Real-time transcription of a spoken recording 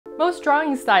Most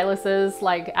drawing styluses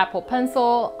like Apple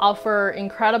Pencil offer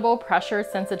incredible pressure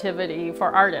sensitivity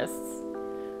for artists.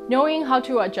 Knowing how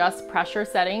to adjust pressure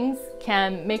settings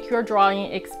can make your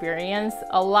drawing experience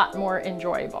a lot more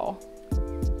enjoyable.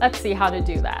 Let's see how to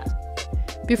do that.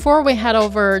 Before we head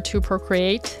over to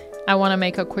Procreate, I want to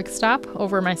make a quick stop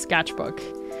over my sketchbook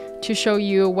to show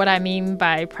you what I mean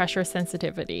by pressure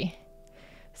sensitivity.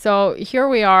 So here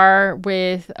we are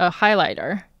with a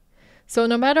highlighter. So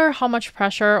no matter how much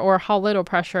pressure or how little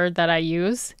pressure that I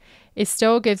use, it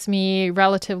still gives me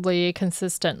relatively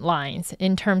consistent lines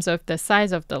in terms of the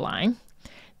size of the line.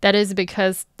 That is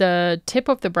because the tip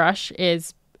of the brush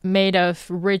is made of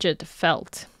rigid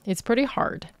felt. It's pretty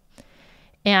hard.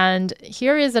 And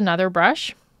here is another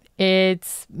brush.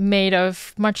 It's made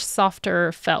of much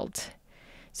softer felt.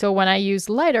 So when I use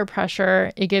lighter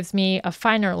pressure, it gives me a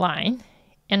finer line.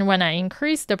 And when I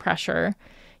increase the pressure,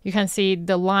 you can see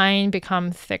the line become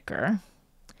thicker.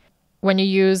 When you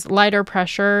use lighter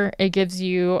pressure, it gives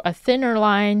you a thinner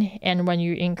line, and when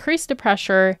you increase the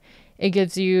pressure, it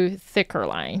gives you thicker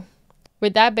line.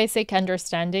 With that basic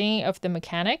understanding of the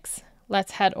mechanics,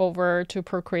 let's head over to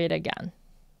Procreate again.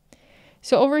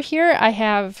 So over here, I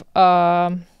have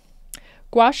a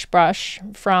gouache brush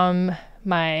from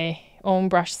my own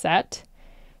brush set.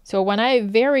 So when I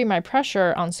vary my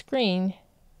pressure on screen,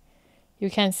 you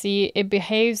can see it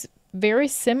behaves very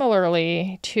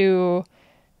similarly to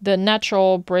the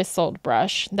natural bristled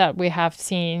brush that we have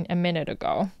seen a minute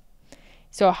ago.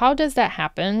 So how does that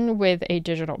happen with a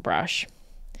digital brush?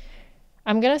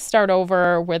 I'm going to start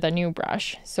over with a new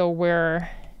brush. So we're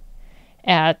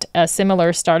at a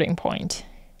similar starting point.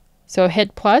 So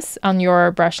hit plus on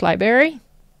your brush library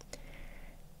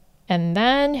and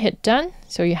then hit done.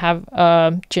 So you have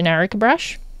a generic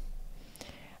brush.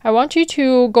 I want you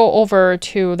to go over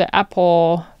to the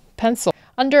Apple Pencil.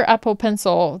 Under Apple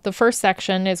Pencil, the first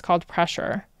section is called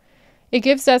pressure. It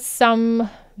gives us some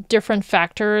different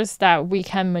factors that we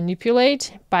can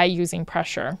manipulate by using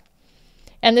pressure.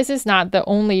 And this is not the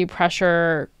only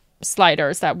pressure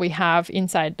sliders that we have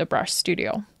inside the Brush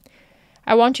Studio.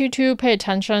 I want you to pay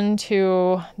attention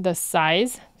to the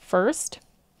size first.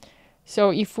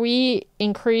 So if we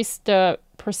increase the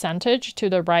percentage to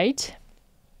the right,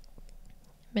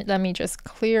 let me just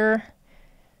clear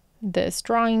this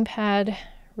drawing pad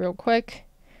real quick.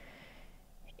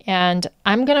 And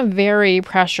I'm going to vary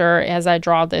pressure as I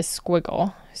draw this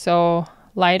squiggle. So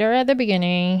lighter at the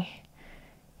beginning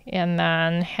and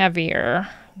then heavier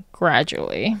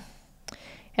gradually.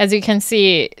 As you can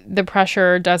see, the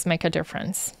pressure does make a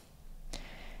difference.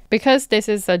 Because this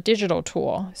is a digital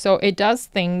tool, so it does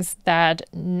things that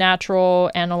natural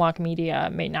analog media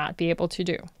may not be able to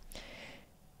do.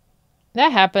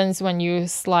 That happens when you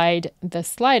slide the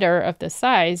slider of the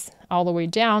size all the way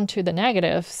down to the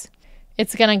negatives.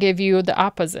 It's going to give you the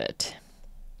opposite.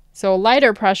 So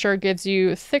lighter pressure gives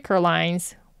you thicker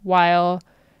lines, while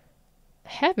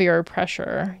heavier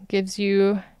pressure gives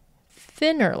you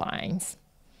thinner lines.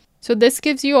 So this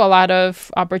gives you a lot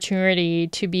of opportunity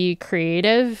to be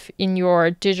creative in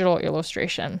your digital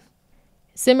illustration.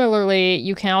 Similarly,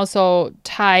 you can also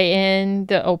tie in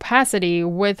the opacity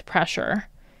with pressure.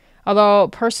 Although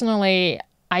personally,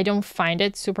 I don't find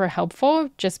it super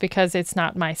helpful just because it's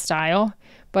not my style,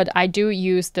 but I do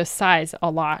use the size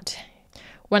a lot.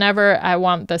 Whenever I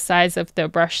want the size of the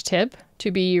brush tip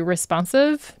to be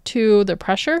responsive to the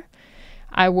pressure,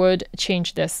 I would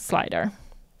change this slider.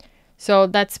 So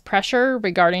that's pressure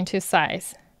regarding to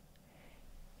size.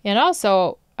 And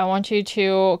also, I want you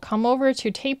to come over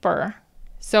to taper.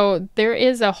 So there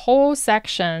is a whole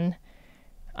section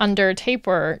under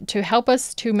taper to help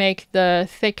us to make the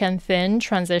thick and thin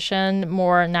transition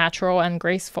more natural and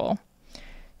graceful.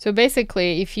 So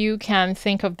basically, if you can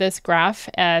think of this graph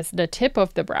as the tip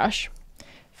of the brush,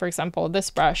 for example, this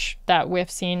brush that we've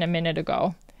seen a minute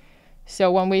ago. So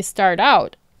when we start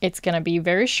out, it's going to be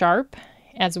very sharp.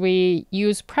 As we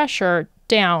use pressure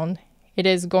down, it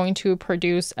is going to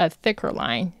produce a thicker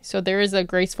line. So there is a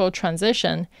graceful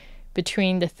transition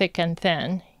between the thick and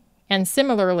thin. And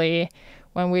similarly,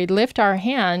 when we lift our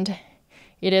hand,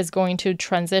 it is going to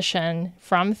transition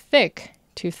from thick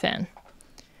to thin.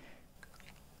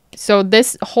 So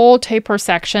this whole taper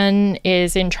section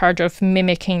is in charge of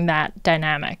mimicking that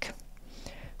dynamic.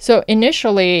 So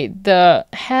initially, the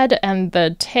head and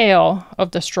the tail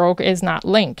of the stroke is not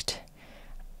linked.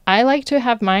 I like to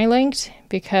have mine linked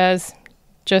because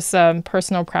just a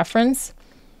personal preference.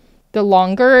 The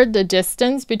longer the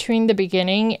distance between the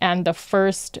beginning and the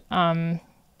first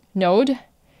node,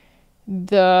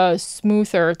 the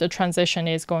smoother the transition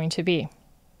is going to be.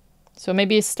 So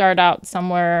maybe start out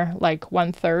somewhere like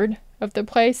 1/3 of the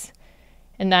place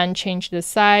and then change the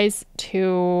size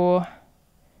to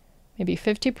maybe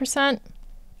 50%.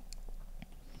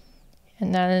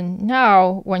 And then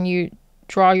now when you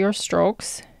draw your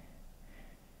strokes,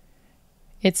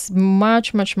 it's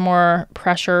much more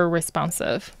pressure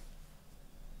responsive.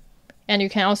 And you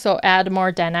can also add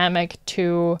more dynamic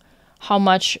to how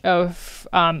much of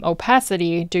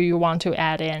opacity do you want to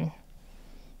add in.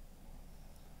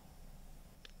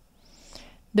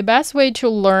 The best way to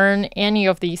learn any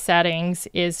of these settings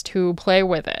is to play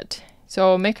with it.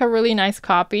 So make a really nice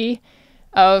copy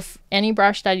of any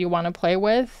brush that you want to play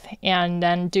with, and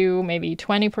then do maybe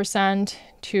 20%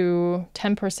 to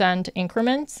 10%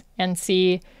 increments and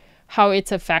see how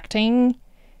it's affecting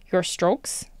your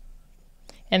strokes.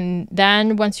 And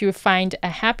then once you find a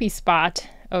happy spot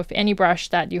of any brush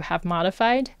that you have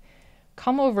modified,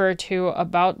 come over to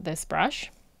About this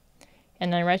brush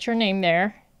and then write your name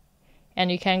there, and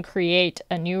you can create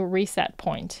a new reset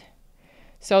point.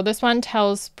 So this one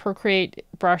tells Procreate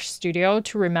Brush Studio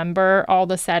to remember all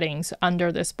the settings under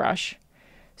this brush.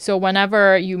 So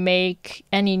whenever you make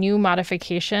any new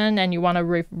modification and you want to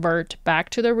revert back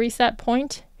to the reset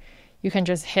point, you can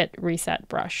just hit Reset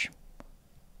Brush.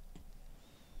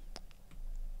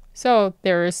 So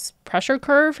there's pressure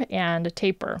curve and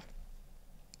taper.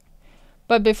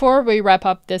 But before we wrap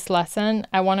up this lesson,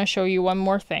 I want to show you one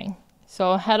more thing.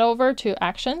 So head over to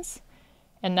Actions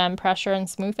and then Pressure and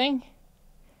Smoothing.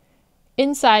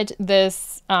 Inside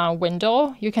this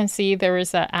window, you can see there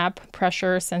is an app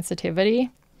pressure sensitivity.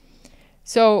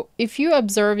 So if you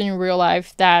observe in real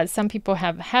life that some people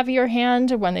have a heavier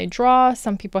hand when they draw,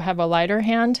 some people have a lighter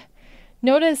hand,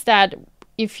 notice that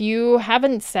if you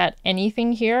haven't set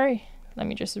anything here, let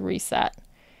me just reset,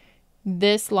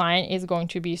 this line is going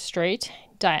to be straight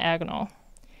diagonal.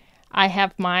 I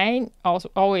have mine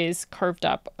always curved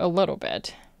up a little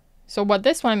bit. So what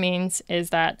this one means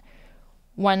is that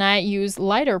when I use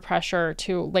lighter pressure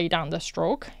to lay down the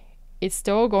stroke, it's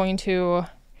still going to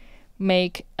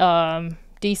make a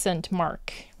decent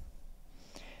mark.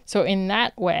 So in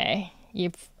that way,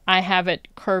 if I have it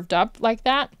curved up like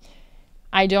that,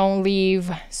 I don't leave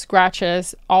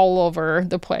scratches all over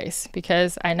the place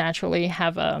because I naturally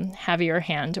have a heavier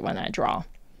hand when I draw.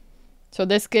 So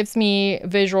this gives me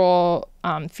visual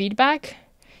feedback.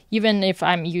 Even if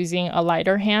I'm using a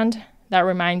lighter hand, that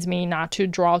reminds me not to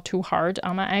draw too hard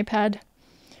on my iPad.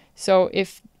 So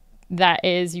if that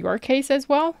is your case as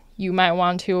well, you might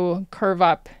want to curve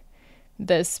up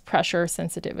this pressure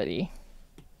sensitivity.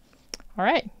 All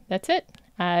right, that's it.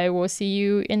 I will see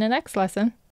you in the next lesson.